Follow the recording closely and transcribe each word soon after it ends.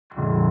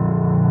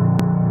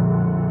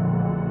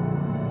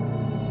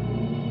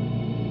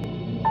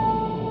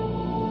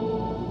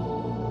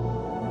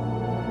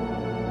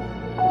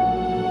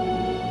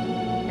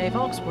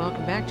folks,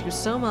 welcome back to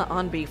SOMA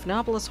on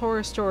Beefgnawpolis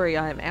Horror Story.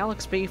 I'm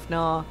Alex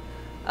Beefgnaw.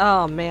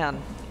 Oh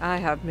man, I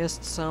have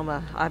missed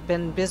SOMA. I've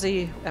been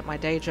busy at my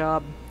day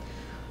job,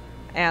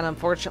 and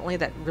unfortunately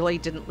that really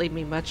didn't leave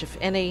me much, if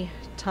any,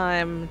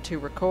 time to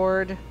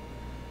record.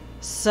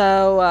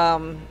 So,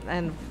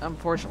 and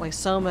unfortunately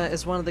SOMA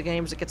is one of the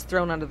games that gets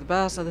thrown under the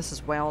bus, so this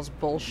is WoW's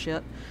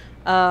bullshit.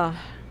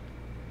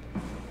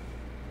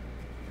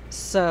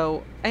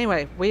 So,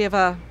 anyway, we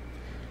have,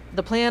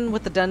 the plan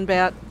with the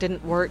Dunbat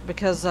didn't work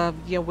because,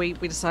 you know, we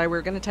decided we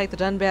were going to take the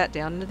Dunbat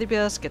down into the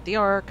abyss, get the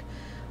Ark,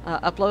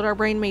 upload our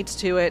brain meats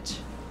to it,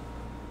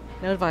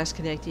 no device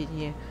connected,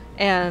 yeah,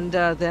 and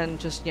then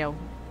just, you know,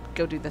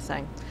 go do the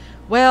thing.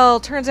 Well,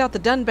 turns out the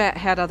Dunbat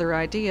had other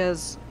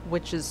ideas,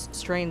 which is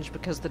strange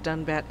because the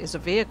Dunbat is a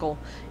vehicle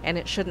and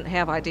it shouldn't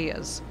have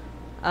ideas.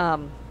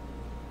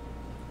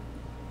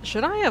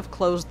 Should I have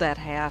closed that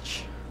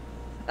hatch?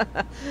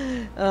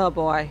 Oh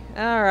boy.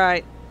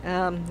 Alright.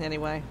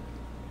 Anyway.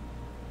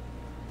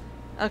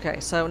 Okay,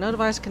 so no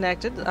device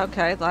connected.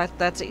 Okay,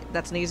 that's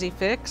an easy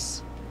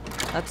fix.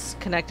 Let's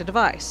connect a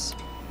device.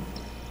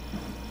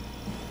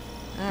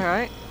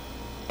 Alright.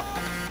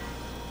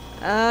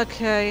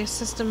 Okay,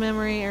 system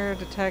memory error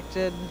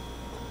detected.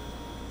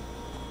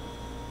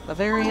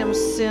 Vivarium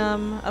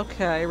sim.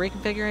 Okay,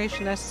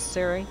 reconfiguration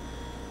necessary.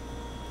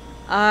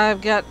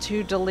 I've got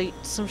to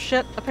delete some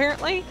shit,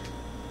 apparently.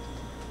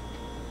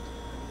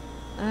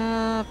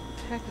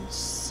 Package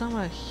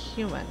SOMA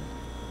human.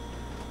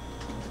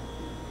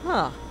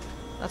 Huh.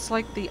 That's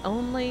like the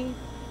only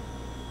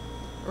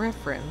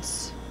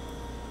reference.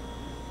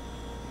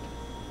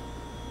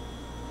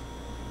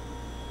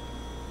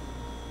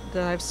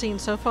 That I've seen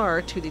so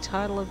far to the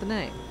title of the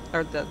name.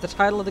 Or the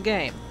title of the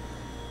game.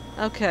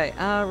 Okay,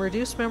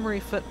 reduce memory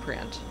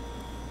footprint.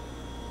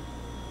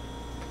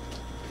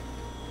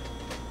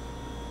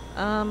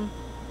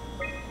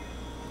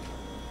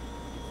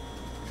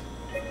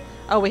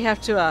 Oh, we have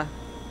to,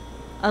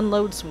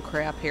 unload some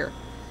crap here.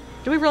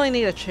 Do we really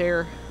need a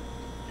chair?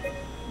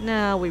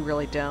 No, we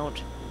really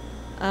don't.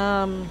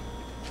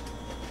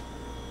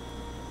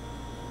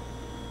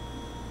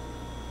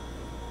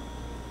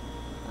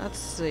 Let's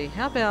see.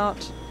 How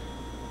about,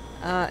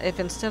 if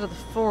instead of the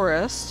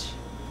forest...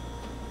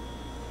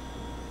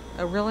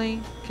 Oh,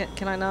 really?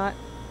 Can I not?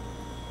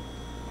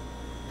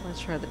 Let's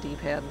try the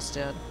D-pad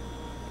instead.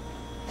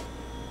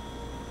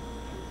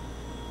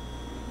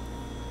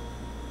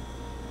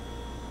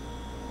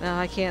 No,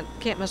 I can't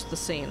mess with the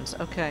scenes.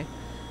 Okay.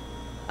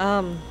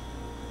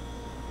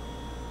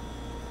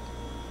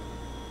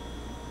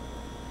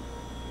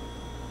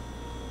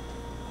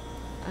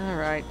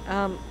 Alright,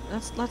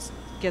 let's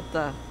get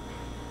the...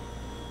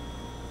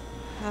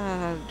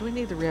 do we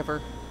need the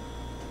river?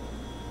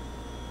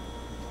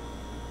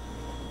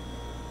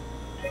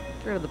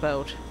 Get rid of the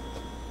boat.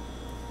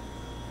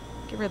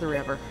 Get rid of the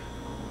river.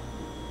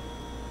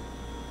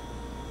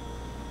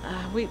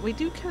 We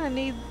do kind of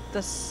need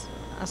this,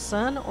 a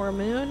sun or a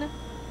moon.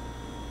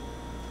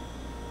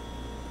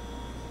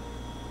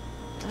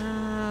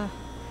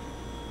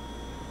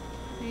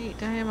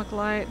 Dynamic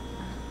light.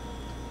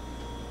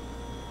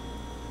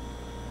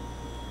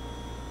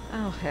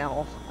 Oh,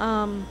 hell.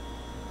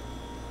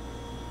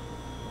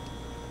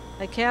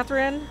 Hey,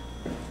 Catherine?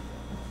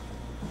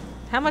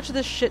 How much of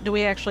this shit do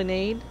we actually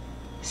need?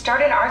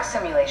 Start an ARK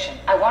simulation.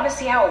 I want to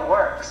see how it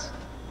works.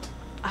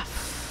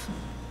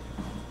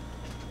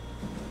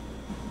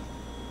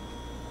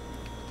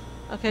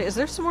 Okay, is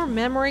there some more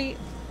memory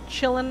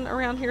chilling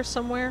around here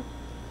somewhere?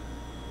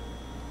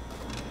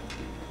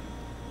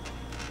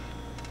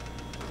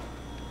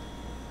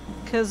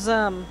 Because,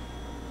 okay,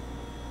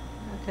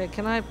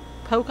 can I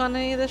poke on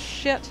any of this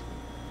shit?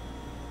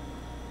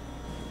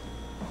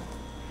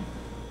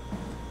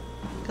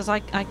 Because I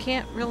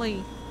can't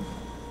really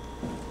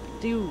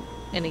do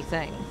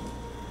anything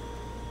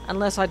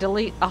unless I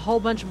delete a whole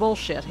bunch of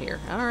bullshit here.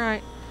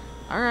 Alright.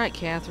 Alright,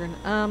 Catherine.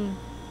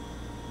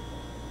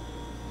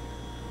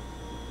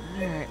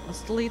 Alright,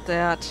 let's delete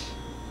that.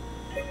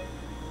 In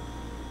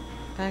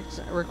fact,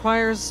 it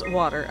requires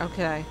water.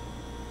 Okay.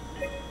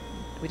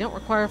 We don't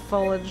require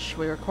foliage.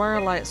 We require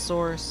a light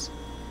source.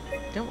 We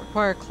don't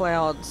require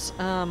clouds.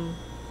 No,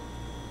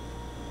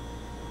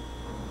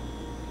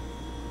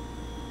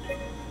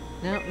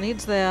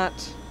 needs that.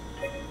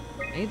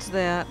 Needs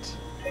that.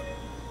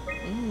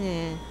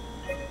 Yeah.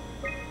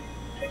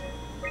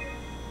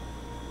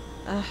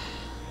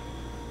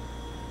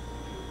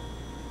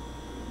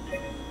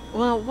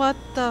 Well, what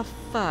the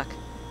fuck?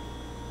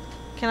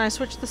 Can I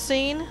switch the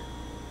scene?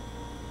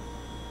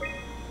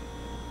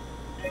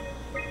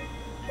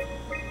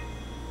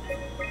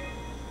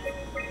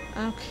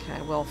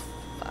 Okay, well,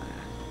 fuck.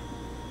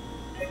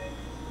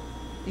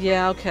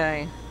 Yeah,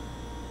 okay.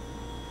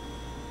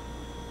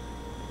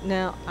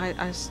 Now,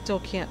 I still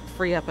can't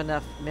free up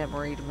enough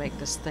memory to make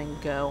this thing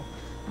go.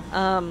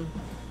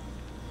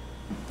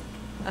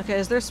 Okay,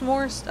 is there some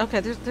more? Okay,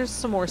 there's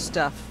some more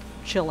stuff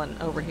chilling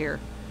over here.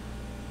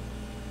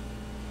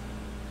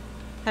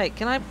 Hey,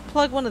 can I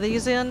plug one of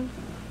these in?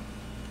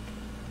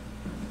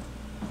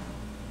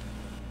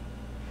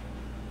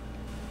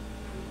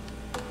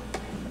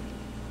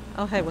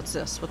 Oh, hey, what's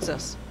this? What's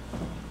this?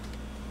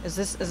 Is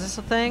this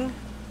a thing?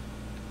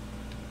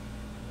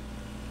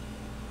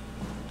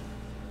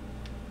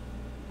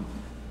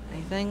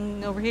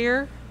 Anything over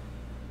here?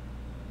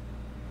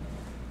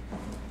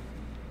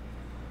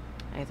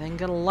 Anything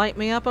gonna light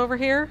me up over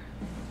here?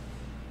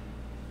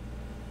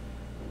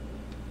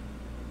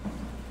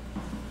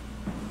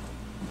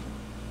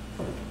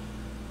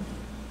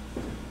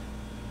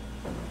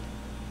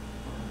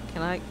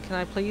 Can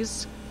I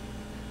please?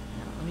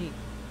 Let me.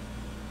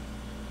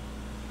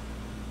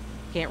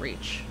 Can't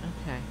reach.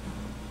 Okay.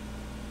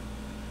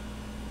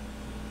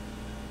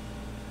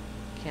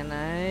 Can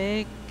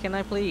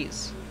I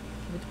please?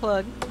 Give me the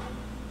plug.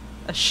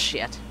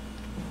 Shit.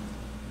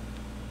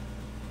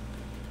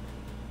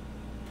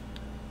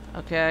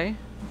 Okay.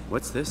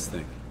 What's this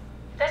thing?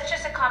 That's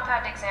just a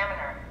compound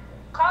examiner.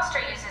 Coster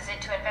uses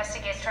it to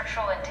investigate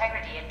structural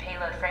integrity in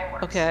payload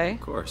frameworks. Okay.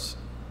 Of course.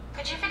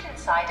 Could you fit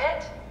inside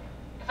it?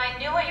 If I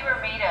knew what you were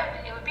made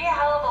of, it would be a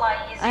hell of a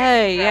lot easier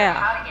Hey, to figure yeah. out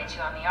how to get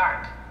you on the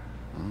Ark.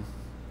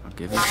 I'll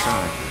give it a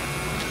try.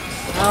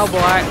 Oh boy,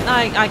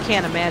 I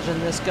can't imagine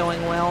this going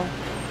well.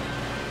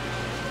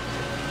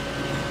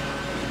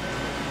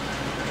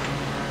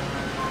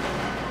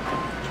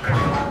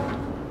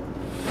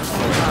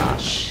 Ah,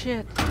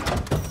 shit.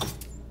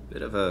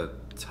 Bit of a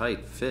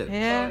tight fit. Can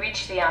Yeah. you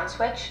reach the on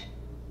switch?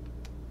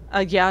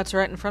 Yeah, it's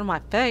right in front of my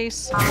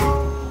face.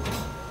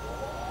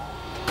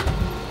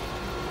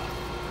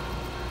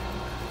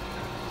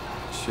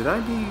 Should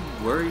I be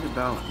worried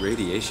about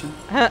radiation?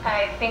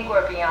 I think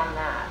we're beyond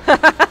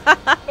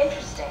that.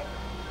 Interesting.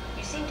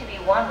 You seem to be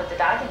one with the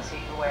diving suit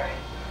you're wearing.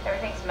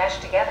 Everything's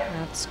meshed together.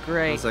 That's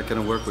great. How's that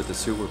gonna work with the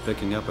suit we're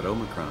picking up at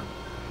Omicron?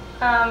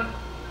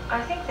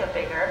 I think they're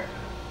bigger.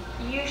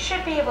 You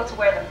should be able to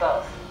wear them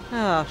both.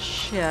 Oh,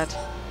 shit.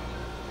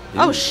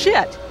 Oh,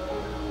 shit!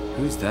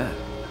 Who's that?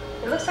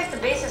 It looks like the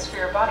basis for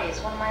your body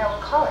is one of my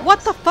old colleagues. What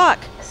the fuck?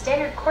 A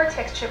standard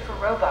Cortex chip for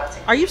robots.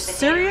 Are you the data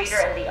serious?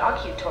 reader and the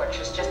OcuTorch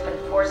has just been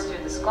forced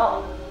through the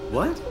skull.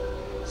 What?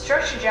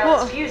 Structure gel Well-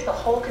 has fused the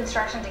whole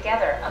construction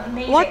together.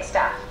 Amazing What?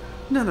 stuff.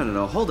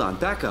 No. Hold on.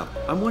 Back up.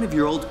 I'm one of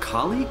your old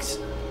colleagues?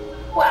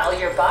 Well,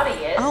 your body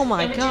is. Oh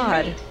my Imogen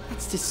God. Reed.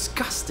 That's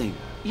disgusting.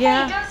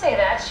 Yeah. Hey, don't say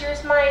that.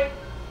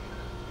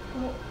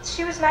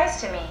 She was nice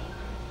to me.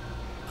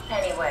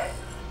 Anyway,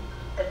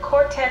 the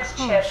Cortex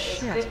Oh, chip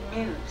shit. is good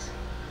news.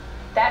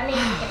 That means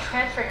you can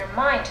transfer your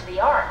mind to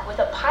the Ark with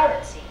a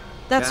pilot seat.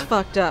 That's Kat,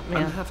 fucked up, I'm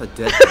man. half a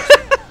dead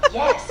person.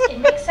 Yes, it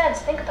makes sense.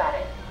 Think about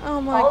it.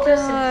 Oh my All those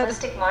god.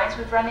 simplistic minds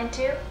we've run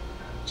into,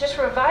 just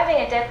reviving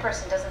a dead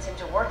person doesn't seem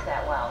to work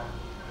that well.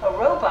 A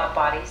robot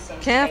body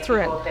seems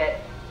Catherine. to make people a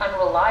bit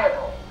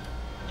unreliable.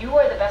 You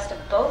are the best of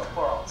both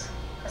worlds.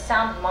 A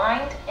sound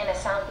mind and a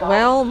sound body.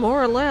 Well,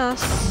 more or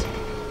less.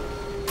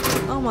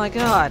 Oh my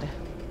god.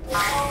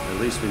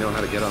 At least we know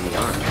how to get on the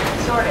Ark.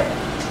 Sort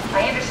of.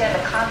 I understand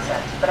the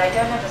concept, but I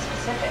don't know the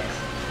specifics.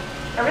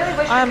 I really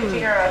wish we could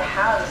figure out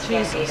how the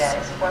scan Jesus. data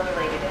is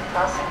formulated and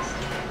processed.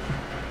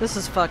 This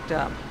is fucked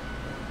up.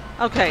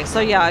 Okay, so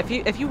yeah,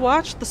 if you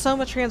watch the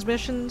SOMA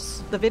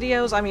transmissions, the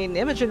videos, I mean,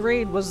 Imogen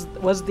Reed was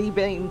the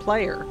main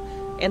player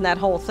in that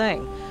whole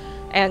thing.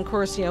 And of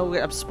course, you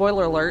know,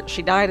 spoiler alert,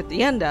 she died at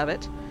the end of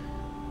it.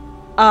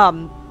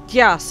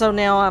 Yeah, so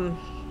now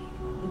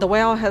the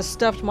WoW has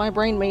stuffed my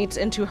brain mates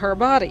into her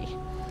body.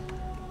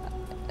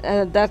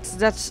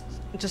 That's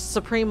just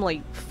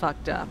supremely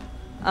fucked up.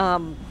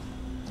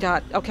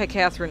 God, okay,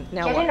 Catherine,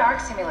 now Get what? an Ark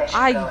simulation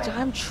going.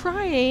 I'm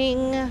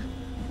trying.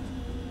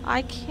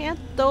 I can't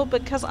though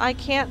because I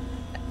can't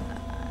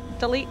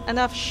delete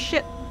enough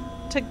shit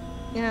to.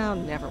 Oh,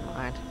 never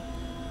mind.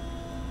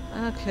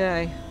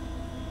 Okay.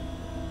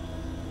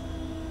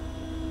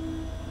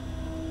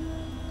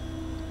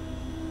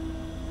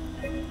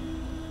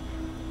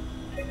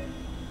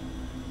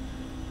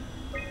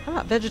 How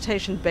about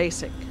vegetation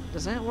basic?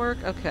 Does that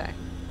work? Okay.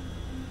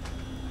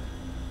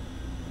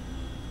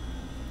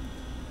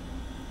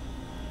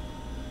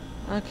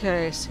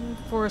 Okay, scene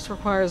forest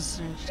requires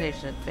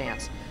vegetation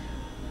advance.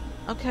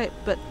 Okay,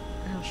 but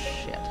oh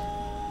shit.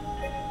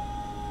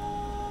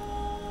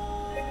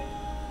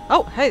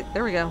 Oh, hey,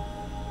 there we go.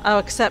 Oh,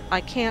 except I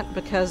can't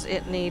because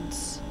it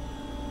needs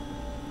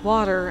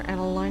water and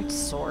a light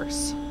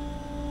source.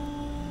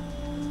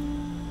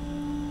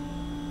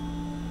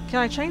 Can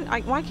I change?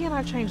 Why can't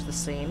I change the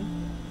scene?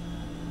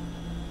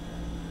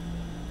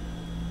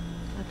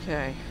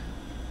 Okay.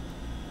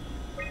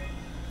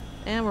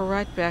 And we're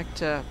right back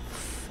to...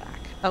 Fuck.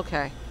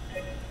 Okay.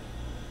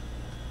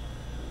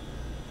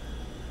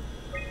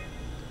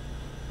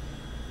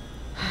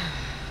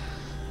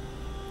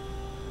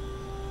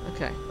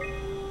 Okay.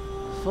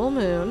 Full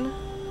moon.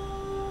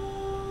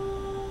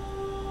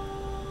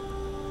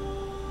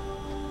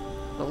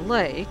 The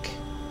lake.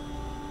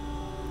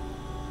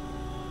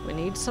 We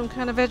need some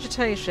kind of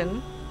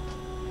vegetation.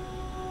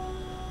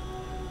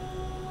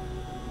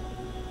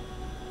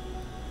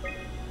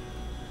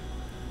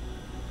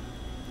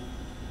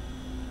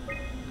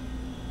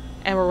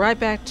 And we're right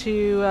back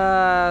to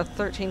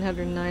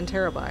 1,309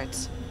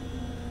 terabytes.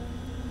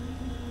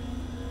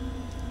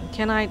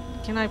 Can I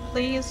Can I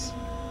please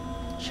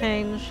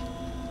change?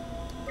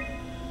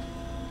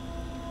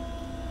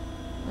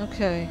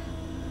 Okay.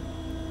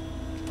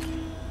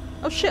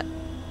 Oh shit!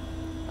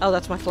 Oh,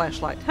 that's my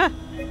flashlight. Huh.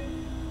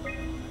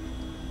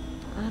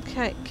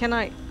 Okay, can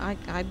I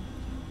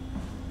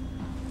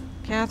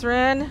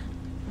Catherine?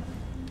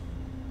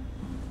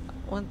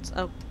 What's...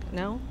 oh,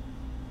 no?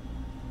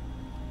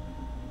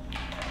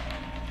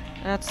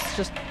 That's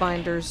just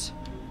binders.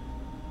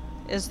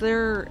 Is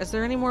there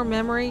any more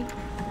memory?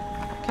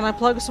 Can I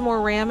plug some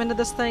more RAM into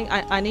this thing?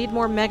 I need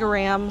more mega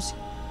RAMs.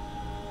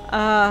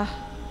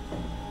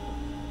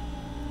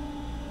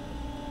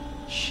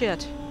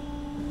 Shit.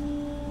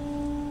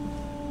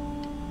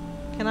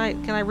 Can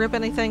I rip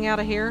anything out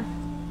of here?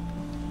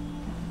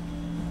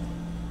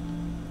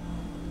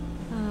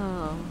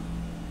 Oh.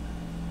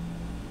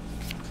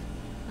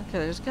 Okay,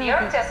 there's gonna The be...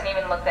 Ark doesn't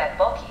even look that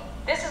bulky.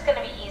 This is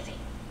gonna be easy.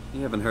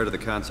 You haven't heard of the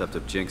concept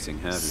of jinxing,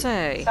 have you?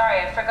 Say. Sorry,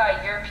 I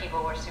forgot your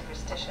people were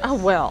superstitious. Oh,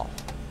 well.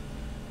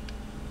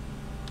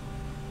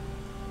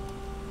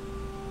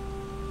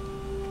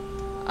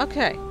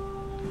 Okay.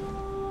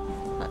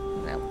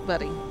 Now,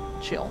 buddy,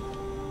 chill.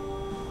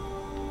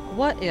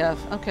 What if...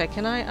 okay,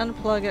 can I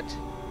unplug it?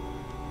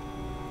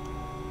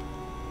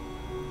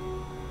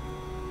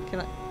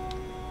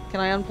 Can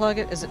I unplug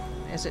it?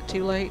 Is it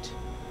too late?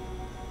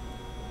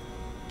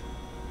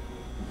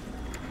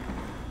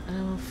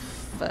 Oh,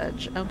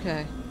 fudge.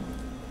 Okay.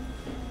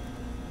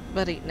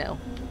 Buddy, no.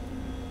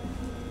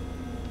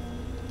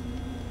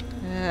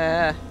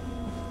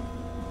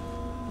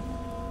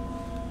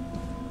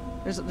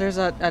 There's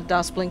a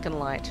Das Blinken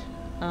light.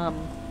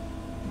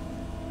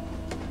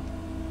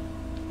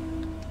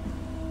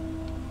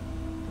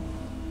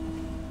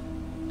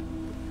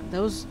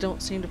 Those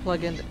don't seem to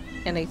plug into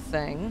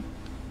anything.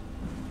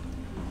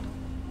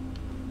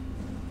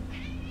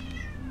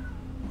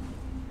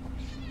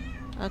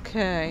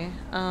 Okay,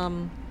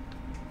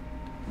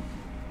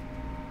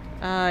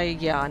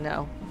 yeah,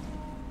 no.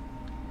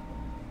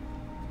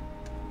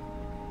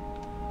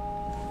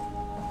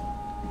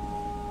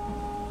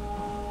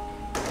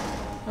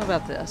 How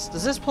about this?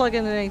 Does this plug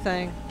into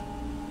anything?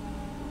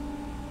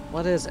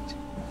 What is it?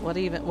 What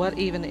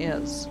even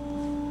is?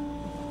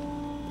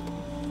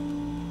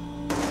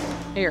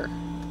 Here.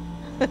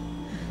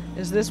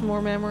 Is this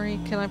more memory?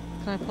 Can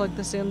I plug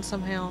this in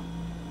somehow?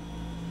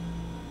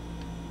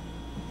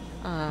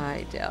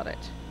 I doubt it.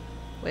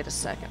 Wait a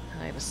second.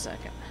 Wait a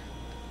second.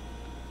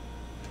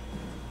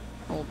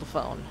 Hold the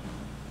phone.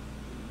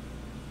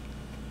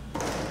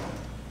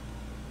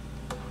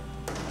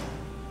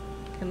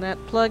 Can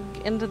that plug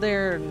into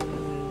there?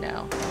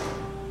 No.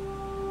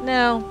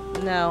 No.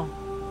 No.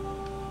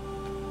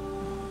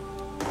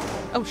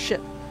 Oh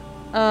shit.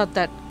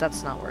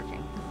 That's not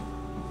working.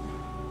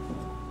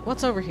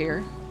 What's over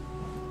here?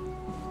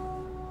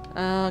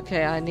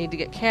 Okay, I need to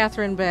get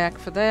Catherine back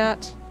for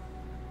that.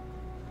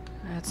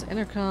 That's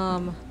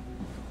intercom.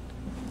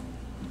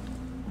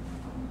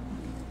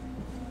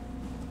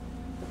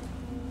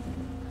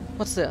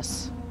 What's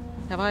this?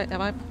 Have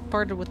I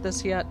parted with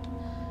this yet?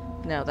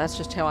 No, that's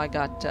just how I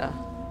got,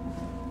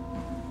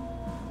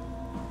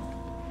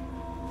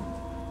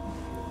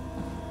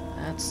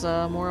 That's,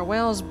 more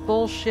Wells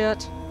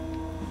bullshit.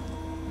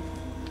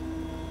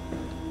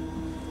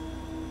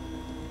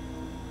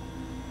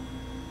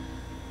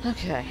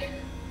 Okay.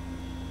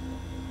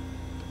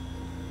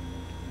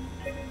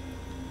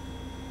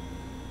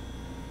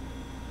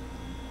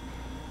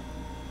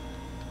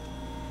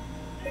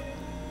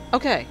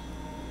 Okay.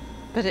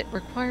 But it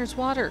requires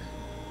water.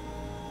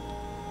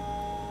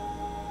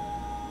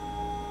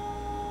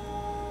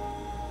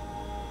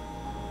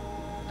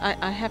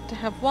 I have to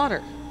have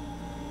water.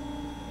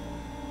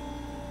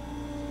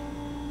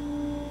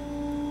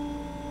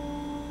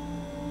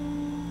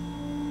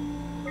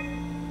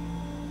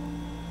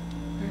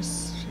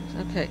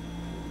 Okay.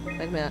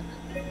 Wait a minute.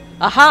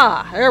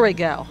 Aha! There we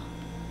go.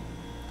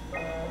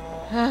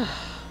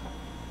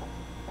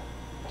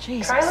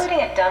 Jesus. Try loading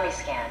a dummy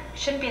scan.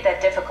 Shouldn't be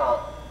that difficult.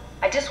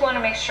 I just want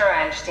to make sure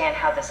I understand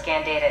how the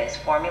scan data is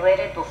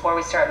formulated before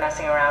we start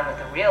messing around with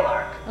the real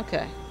ARK.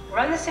 Okay.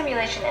 Run the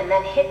simulation and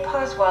then hit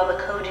pause while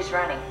the code is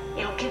running.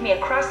 It'll give me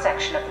a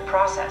cross-section of the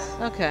process.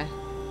 Okay.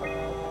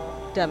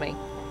 Dummy.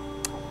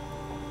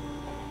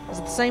 Is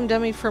it the same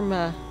dummy from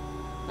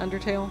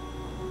Undertale?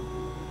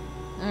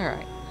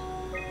 Alright.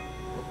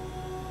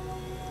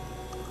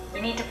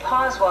 You need to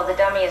pause while the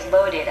dummy is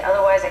loaded,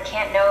 otherwise I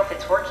can't know if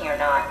it's working or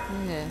not.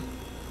 Yeah.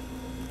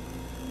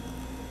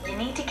 You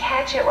need to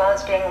catch it while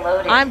it's being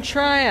loaded. I'm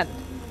trying.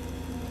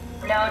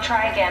 No,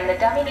 try again. The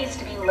dummy needs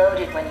to be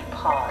loaded when you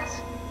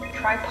pause.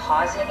 Try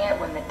pausing it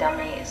when the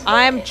dummy is loaded.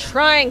 I'm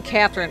trying,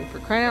 Catherine, for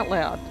crying out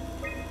loud.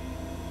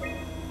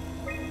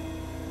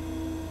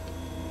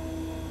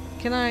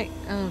 Can I...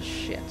 oh,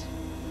 shit.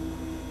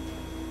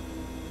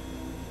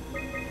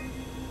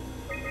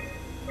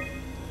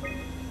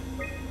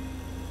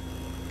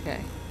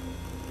 Okay.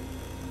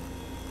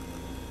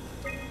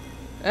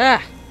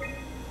 Ah!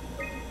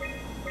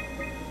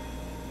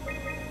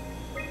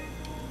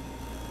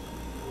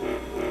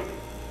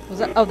 Was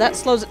that... oh, that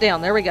slows it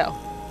down. There we go.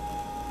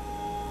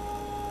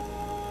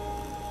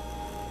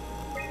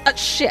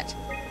 Shit.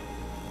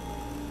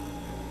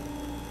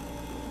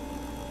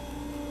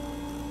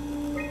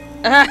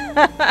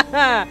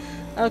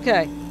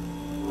 Okay.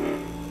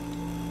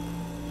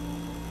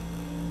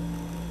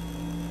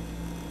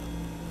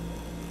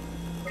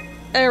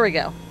 There we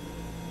go.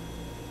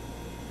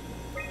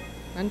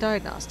 And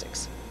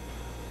diagnostics.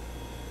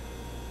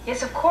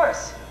 Yes, of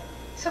course.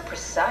 So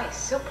precise,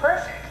 so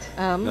perfect.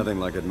 Nothing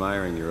like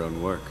admiring your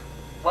own work.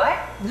 What?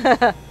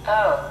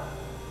 Oh,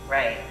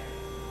 right.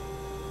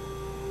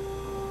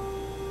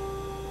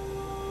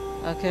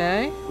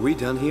 Okay. Are we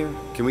done here?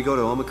 Can we go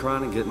to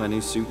Omicron and get my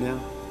new suit now?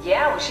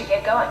 Yeah, we should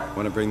get going.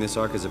 Want to bring this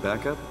ARK as a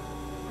backup?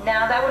 No,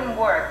 that wouldn't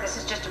work. This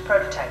is just a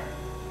prototype.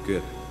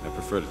 Good. I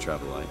prefer to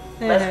travel light.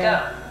 Let's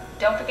go.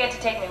 Don't forget to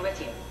take me with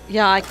you.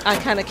 Yeah, I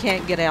kind of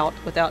can't get out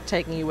without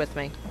taking you with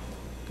me.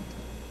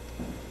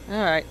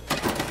 Alright.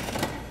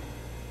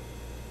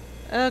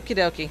 Okie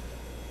dokie.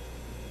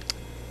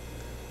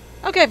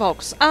 Okay,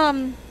 folks.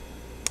 I'm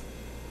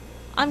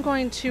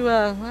going to,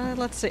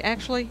 let's see.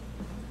 Actually,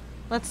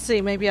 let's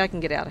see. Maybe I can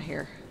get out of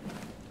here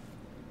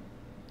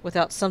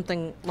without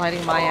something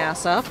lighting my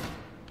ass up.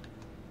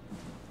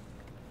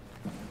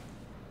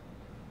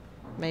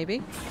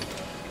 Maybe.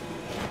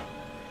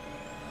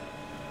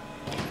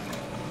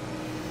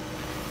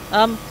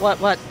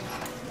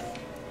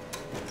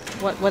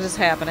 What is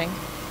happening?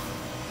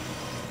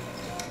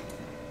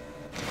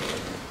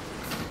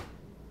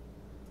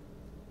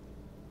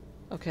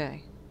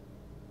 Okay.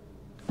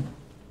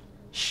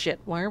 Shit,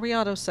 why are we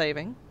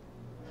auto-saving?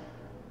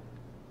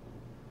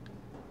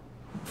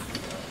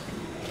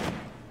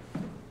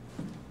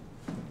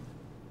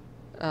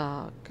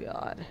 Oh,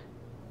 God.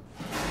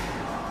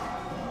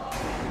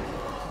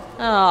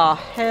 Oh,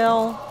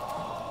 hell.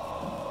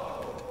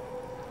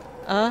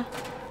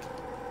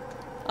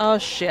 Oh,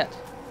 shit.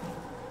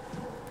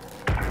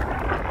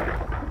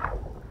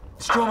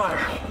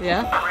 Stromae,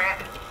 Yeah?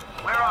 Brand,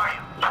 where are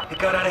you? it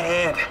got out of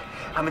hand.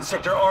 I'm in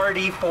sector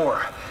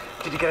RD4.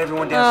 Did you get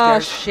everyone Oh,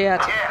 downstairs? shit.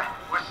 Yeah,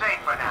 we're safe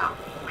for now.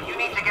 But you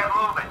need to get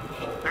moving.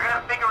 They're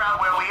gonna figure out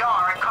where we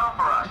are and come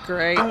for us.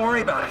 Great. Don't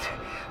worry about it.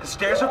 The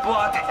stairs are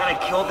blocked and I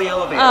killed the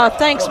elevator. Oh,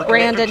 thanks, Pulled the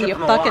Brandon, connector chip you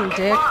from the fucking lock.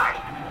 dick. Fine.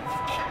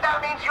 That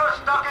means you're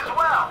stuck as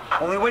well.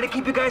 Only way to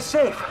keep you guys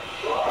safe.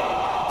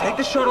 Take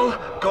the shuttle,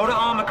 go to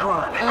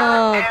Omicron.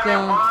 Oh, Damn it,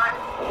 God. Ron.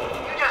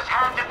 You just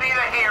had to be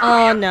the hero.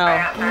 Oh, you no.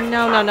 bastard.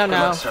 No, no, no, Good no.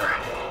 luck, sir.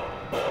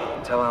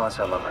 Tell Alice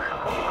I love her.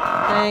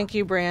 Thank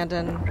you,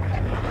 Brandon.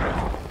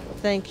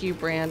 Thank you,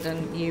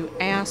 Brandon, you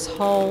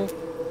asshole.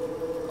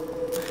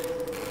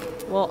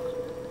 Well,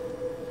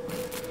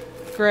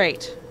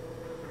 great.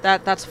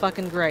 That's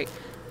fucking great.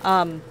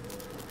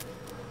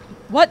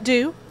 What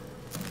do?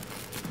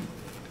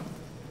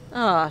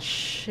 Oh,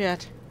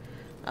 shit.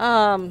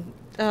 Oh.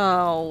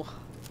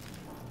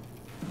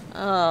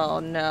 Oh,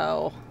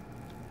 no.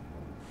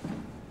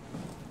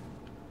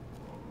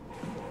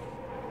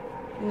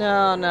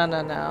 No, no,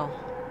 no, no.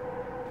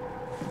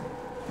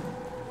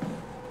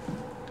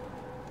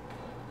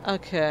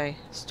 Okay,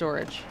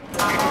 storage.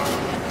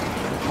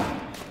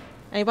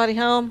 Anybody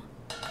home?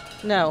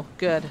 No,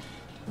 good.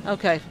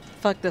 Okay,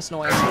 fuck this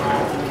noise.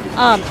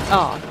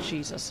 Oh,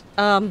 Jesus.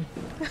 I'm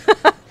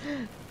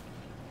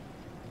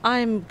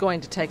going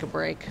to take a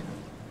break.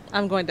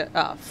 I'm going to,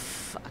 oh,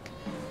 fuck.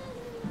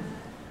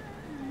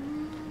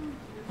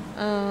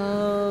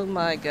 Oh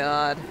my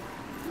god.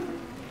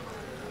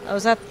 Oh,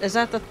 is that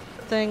the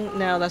thing?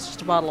 No, that's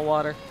just a bottle of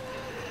water.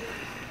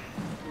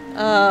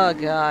 Oh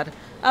god.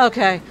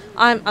 Okay,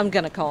 I'm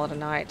gonna call it a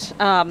night.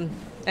 And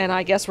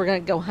I guess we're gonna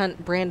go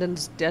hunt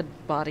Brandon's dead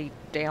body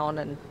down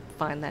and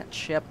find that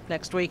ship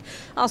next week.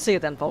 I'll see you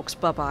then, folks.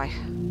 Bye-bye.